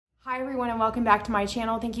everyone, and welcome back to my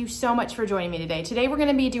channel. Thank you so much for joining me today. Today we're going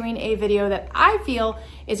to be doing a video that I feel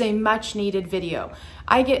is a much needed video.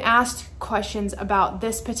 I get asked questions about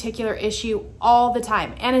this particular issue all the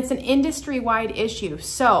time, and it's an industry-wide issue.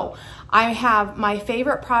 So I have my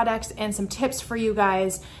favorite products and some tips for you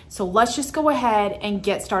guys. So let's just go ahead and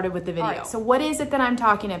get started with the video. All right, so what is it that I'm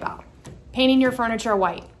talking about? Painting your furniture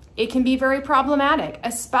white. It can be very problematic,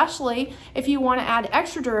 especially if you want to add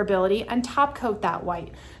extra durability and top coat that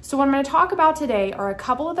white. So what I'm going to talk about today are a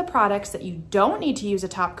couple of the products that you don't need to use a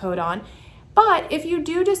top coat on, but if you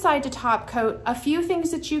do decide to top coat, a few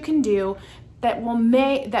things that you can do that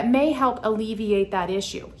may help alleviate that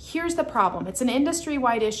issue. Here's the problem. It's an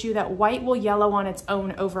industry-wide issue that white will yellow on its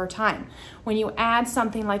own over time. When you add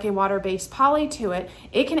something like a water-based poly to it,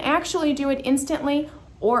 it can actually do it instantly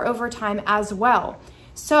or over time as well.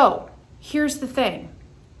 So here's the thing.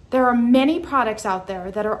 There are many products out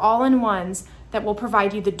there that are all-in-ones that will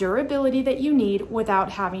provide you the durability that you need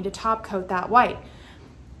without having to top coat that white.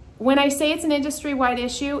 When I say it's an industry-wide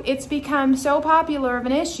issue, it's become so popular of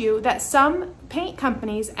an issue that some paint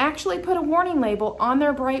companies actually put a warning label on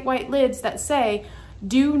their bright white lids that say,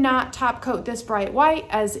 do not top coat this bright white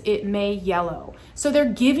as it may yellow. So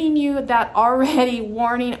they're giving you that already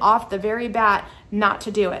warning off the very bat not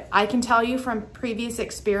to do it. I can tell you from previous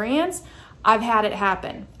experience, I've had it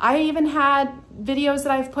happen. I even had videos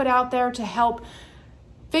that I've put out there to help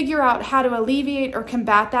figure out how to alleviate or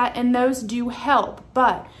combat that, and those do help.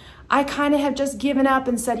 But I kind of have just given up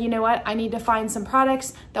and said, you know what, I need to find some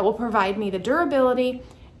products that will provide me the durability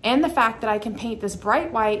and the fact that I can paint this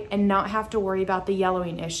bright white and not have to worry about the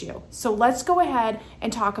yellowing issue. So let's go ahead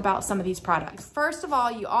and talk about some of these products. First of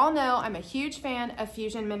all, you all know I'm a huge fan of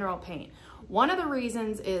Fusion Mineral Paint. One of the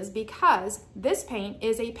reasons is because this paint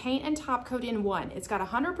is a paint and top coat in one. It's got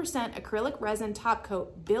 100% acrylic resin top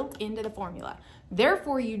coat built into the formula.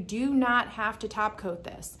 Therefore, you do not have to top coat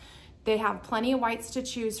this. They have plenty of whites to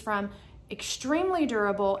choose from, extremely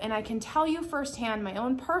durable, and I can tell you firsthand, my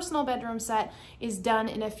own personal bedroom set is done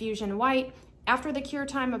in a Fusion white. After the cure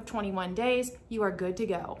time of 21 days, you are good to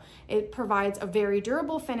go. It provides a very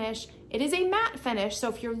durable finish. It is a matte finish, so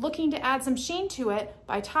if you're looking to add some sheen to it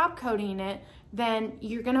by top coating it, then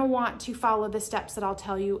you're gonna want to follow the steps that I'll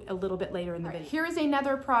tell you a little bit later in the video. Here is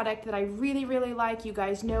another product that I really, really like. You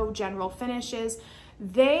guys know General Finishes.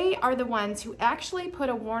 They are the ones who actually put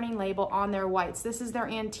a warning label on their whites. This is their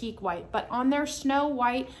antique white, but on their snow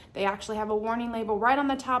white, they actually have a warning label right on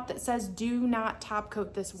the top that says, do not top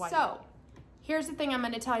coat this white. So, here's the thing I'm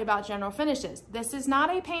going to tell you about General Finishes. This is not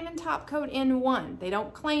a paint and top coat in one. They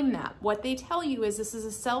don't claim that. What they tell you is this is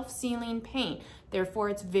a self-sealing paint. Therefore,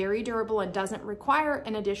 it's very durable and doesn't require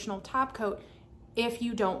an additional top coat if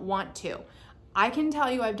you don't want to. I can tell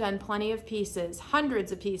you I've done plenty of pieces,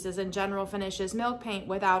 hundreds of pieces in General Finishes milk paint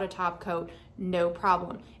without a top coat, no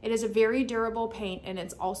problem. It is a very durable paint and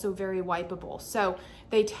it's also very wipeable. So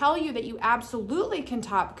they tell you that you absolutely can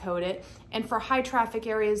top coat it, and for high traffic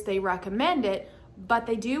areas they recommend it, but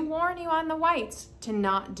they do warn you on the whites to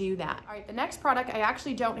not do that. All right, the next product, I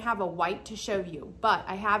actually don't have a white to show you, but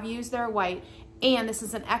I have used their white, and this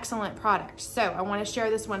is an excellent product. So I want to share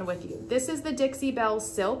this one with you. This is the Dixie Belle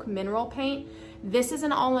Silk Mineral Paint. This is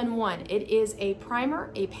an all-in-one. It is a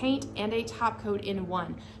primer, a paint, and a top coat in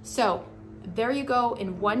one. So there you go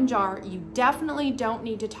in one jar. You definitely don't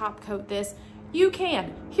need to top coat this. You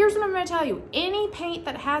can. Here's what I'm going to tell you. Any paint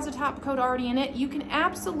that has a top coat already in it, you can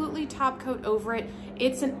absolutely top coat over it.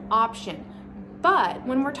 It's an option. But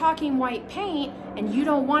when we're talking white paint and you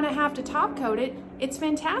don't want to have to top coat it, it's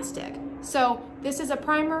fantastic. So this is a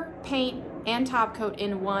primer, paint, and top coat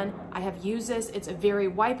in one. I have used this. It's very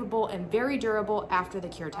wipeable and very durable after the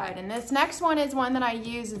cure time. Right, and this next one is one that I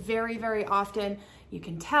use very, very often. You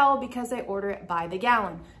can tell because I order it by the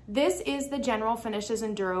gallon. This is the General Finishes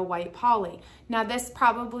Enduro White Poly. Now this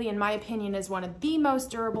probably, in my opinion, is one of the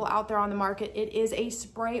most durable out there on the market. It is a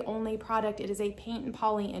spray-only product. It is a paint and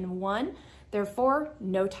poly in one. Therefore,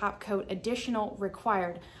 no top coat additional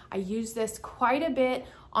required. I use this quite a bit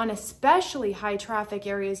on especially high traffic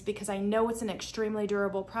areas because I know it's an extremely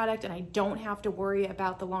durable product and I don't have to worry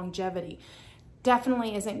about the longevity.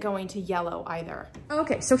 Definitely isn't going to yellow either.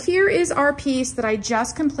 Okay, so here is our piece that I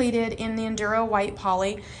just completed in the Enduro White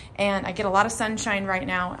Poly, and I get a lot of sunshine right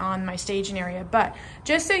now on my staging area, but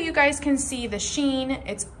just so you guys can see the sheen,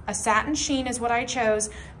 it's a satin sheen is what I chose.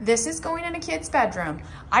 This is going in a kid's bedroom.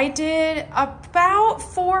 I did about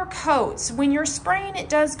 4 coats. When you're spraying, it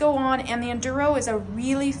does go on, and the Enduro is a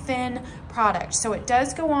really thin product, so it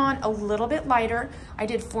does go on a little bit lighter. I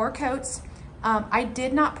did 4 coats. I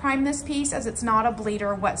did not prime this piece as it's not a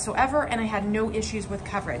bleeder whatsoever, and I had no issues with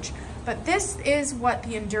coverage. But this is what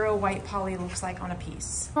the Enduro White Poly looks like on a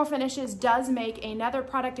piece. Pearl Finishes does make another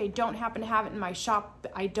product. I don't happen to have it in my shop.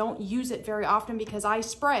 I don't use it very often because I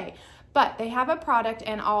spray. But they have a product,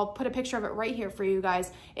 and I'll put a picture of it right here for you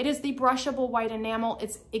guys. It is the brushable white enamel.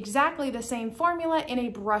 It's exactly the same formula in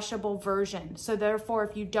a brushable version. So therefore,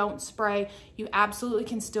 if you don't spray, you absolutely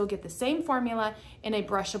can still get the same formula in a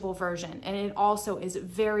brushable version. And it also is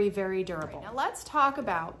very, very durable. Right, now let's talk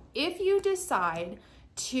about if you decide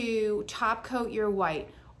to top coat your white,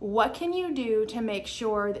 what can you do to make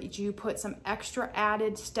sure that you put some extra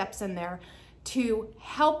added steps in there to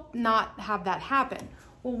help not have that happen?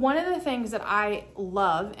 Well, one of the things that I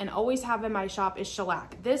love and always have in my shop is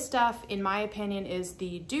shellac. This stuff, in my opinion, is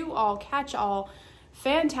the do-all, catch-all,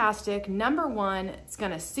 fantastic, #1. It's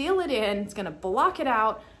gonna seal it in, it's gonna block it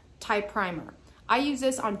out type primer. I use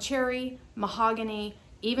this on cherry, mahogany,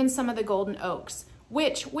 even some of the golden oaks,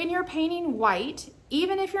 which when you're painting white,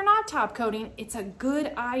 even if you're not top coating, it's a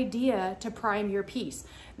good idea to prime your piece.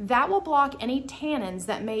 That will block any tannins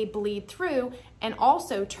that may bleed through and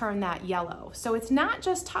also turn that yellow. So it's not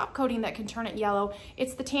just top coating that can turn it yellow,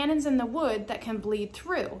 it's the tannins in the wood that can bleed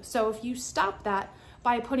through. So if you stop that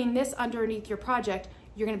by putting this underneath your project,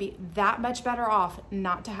 you're gonna be that much better off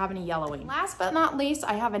not to have any yellowing. Last but not least,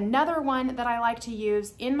 I have another one that I like to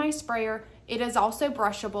use in my sprayer. It is also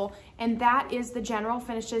brushable, and that is the General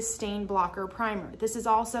Finishes Stain Blocker Primer. This is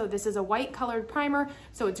a white colored primer,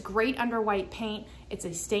 so it's great under white paint. It's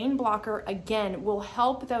a stain blocker. Again, will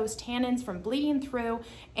help those tannins from bleeding through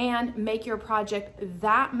and make your project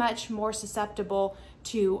that much more susceptible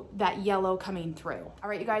to that yellow coming through. All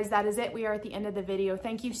right, you guys, that is it. We are at the end of the video.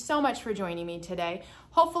 Thank you so much for joining me today.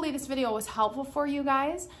 Hopefully this video was helpful for you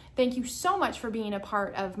guys. Thank you so much for being a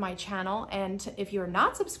part of my channel. And if you're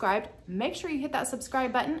not subscribed, make sure you hit that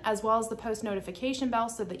subscribe button as well as the post notification bell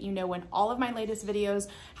so that you know when all of my latest videos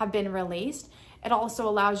have been released. It also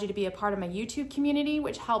allows you to be a part of my YouTube community,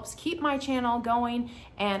 which helps keep my channel going,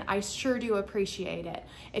 and I sure do appreciate it.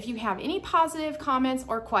 If you have any positive comments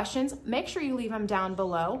or questions, make sure you leave them down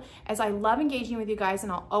below, as I love engaging with you guys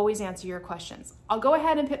and I'll always answer your questions. I'll go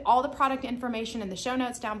ahead and put all the product information in the show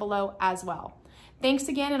notes down below as well. Thanks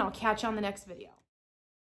again, and I'll catch you on the next video.